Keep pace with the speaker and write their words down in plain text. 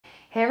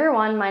Hey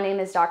everyone, my name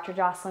is Dr.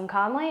 Jocelyn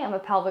Conley. I'm a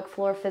pelvic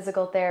floor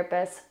physical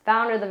therapist,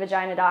 founder of the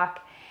Vagina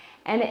Doc,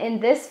 and in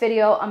this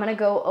video, I'm gonna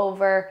go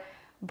over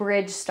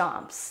bridge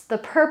stomps. The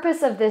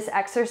purpose of this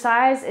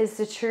exercise is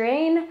to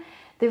train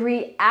the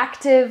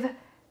reactive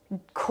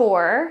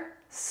core,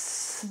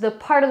 the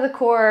part of the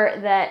core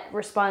that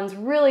responds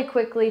really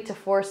quickly to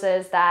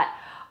forces that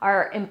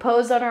are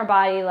imposed on our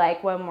body,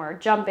 like when we're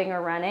jumping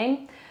or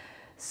running,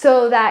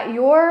 so that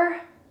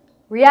your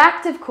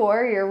reactive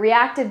core, your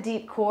reactive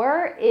deep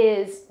core,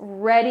 is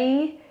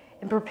ready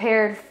and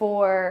prepared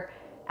for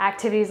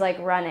activities like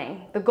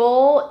running. The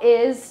goal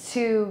is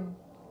to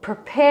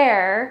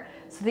prepare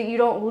so that you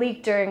don't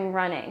leak during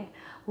running.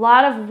 A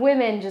lot of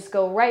women just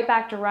go right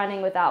back to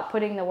running without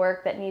putting the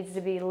work that needs to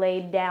be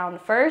laid down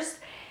first,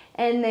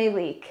 and they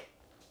leak.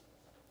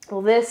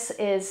 Well, this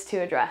is to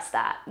address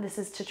that. This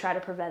is to try to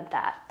prevent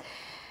that.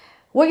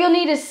 What you'll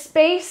need is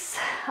space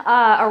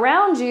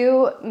around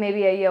you,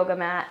 maybe a yoga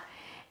mat.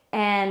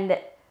 And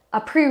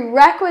a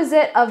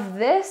prerequisite of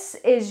this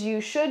is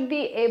you should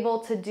be able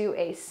to do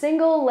a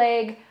single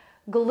leg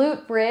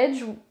glute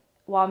bridge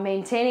while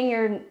maintaining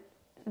your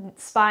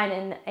spine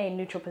in a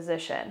neutral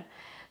position.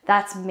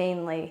 That's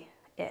mainly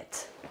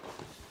it.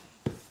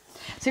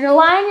 So you're gonna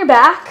lie on your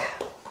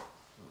back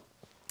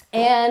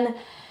and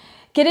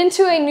get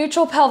into a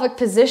neutral pelvic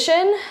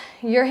position.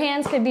 Your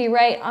hands could be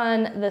right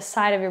on the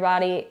side of your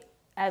body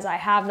as I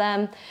have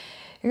them.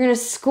 You're gonna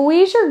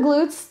squeeze your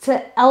glutes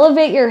to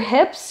elevate your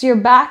hips. Your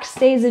back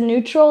stays in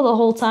neutral the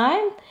whole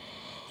time.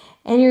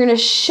 And you're gonna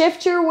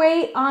shift your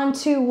weight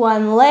onto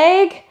one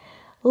leg,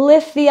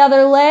 lift the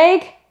other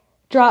leg,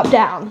 drop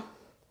down.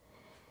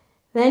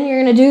 Then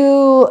you're gonna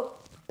do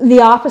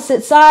the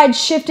opposite side,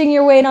 shifting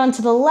your weight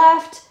onto the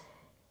left,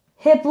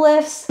 hip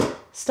lifts,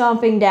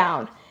 stomping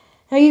down.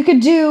 Now you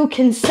could do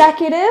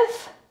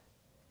consecutive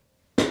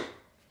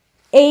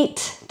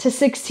 8 to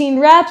 16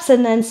 reps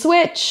and then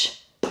switch.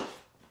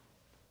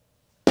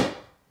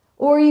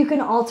 Or you can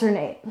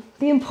alternate.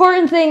 The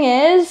important thing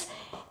is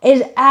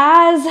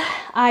as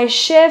I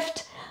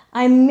shift,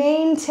 I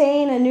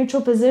maintain a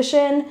neutral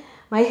position.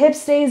 My hip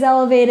stays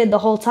elevated the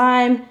whole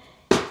time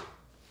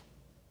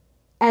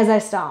as I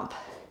stomp,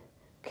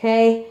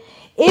 okay?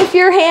 If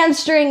your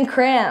hamstring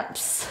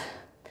cramps,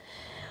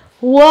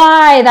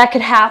 why that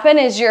could happen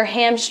is your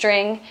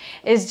hamstring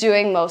is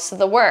doing most of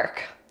the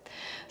work.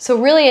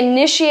 So really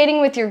initiating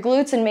with your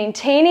glutes and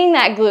maintaining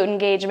that glute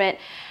engagement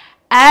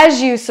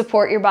as you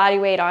support your body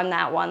weight on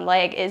that one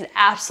leg is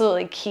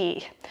absolutely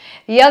key.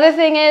 The other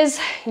thing is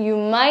you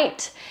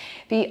might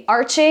be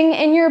arching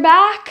in your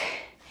back,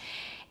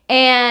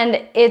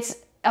 and it's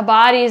a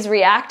body's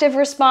reactive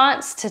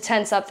response to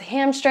tense up the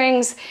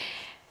hamstrings.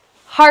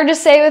 Hard to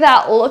say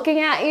without looking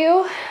at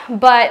you,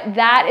 but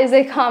that is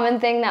a common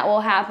thing that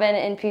will happen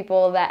in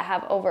people that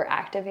have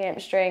overactive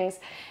hamstrings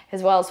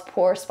as well as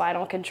poor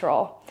spinal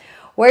control.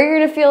 Where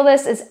you're gonna feel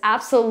this is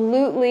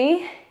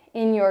absolutely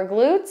in your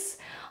glutes,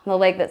 on the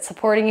leg that's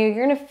supporting you.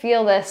 You're gonna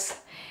feel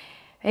this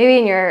maybe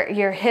in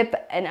your hip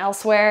and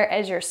elsewhere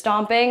as you're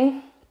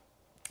stomping.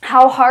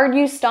 How hard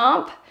you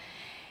stomp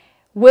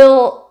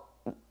will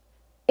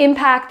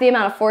impact the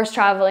amount of force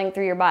traveling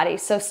through your body.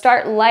 So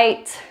start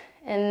light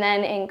and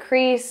then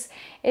increase.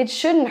 It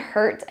shouldn't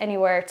hurt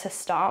anywhere to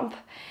stomp.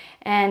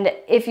 And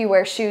if you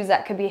wear shoes,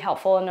 that could be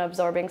helpful in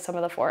absorbing some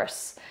of the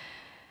force.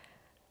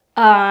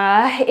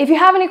 If you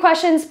have any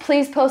questions,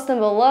 please post them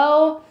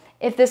below.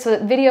 If this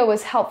video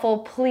was helpful,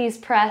 please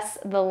press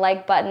the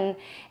like button.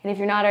 And if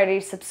you're not already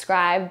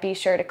subscribed, be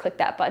sure to click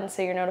that button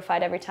so you're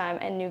notified every time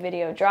a new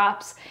video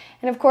drops.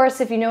 And of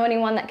course, if you know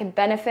anyone that could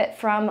benefit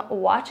from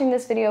watching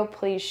this video,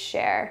 please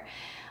share.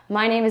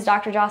 My name is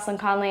Dr. Jocelyn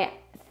Conley.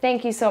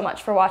 Thank you so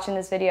much for watching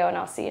this video, and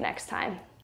I'll see you next time.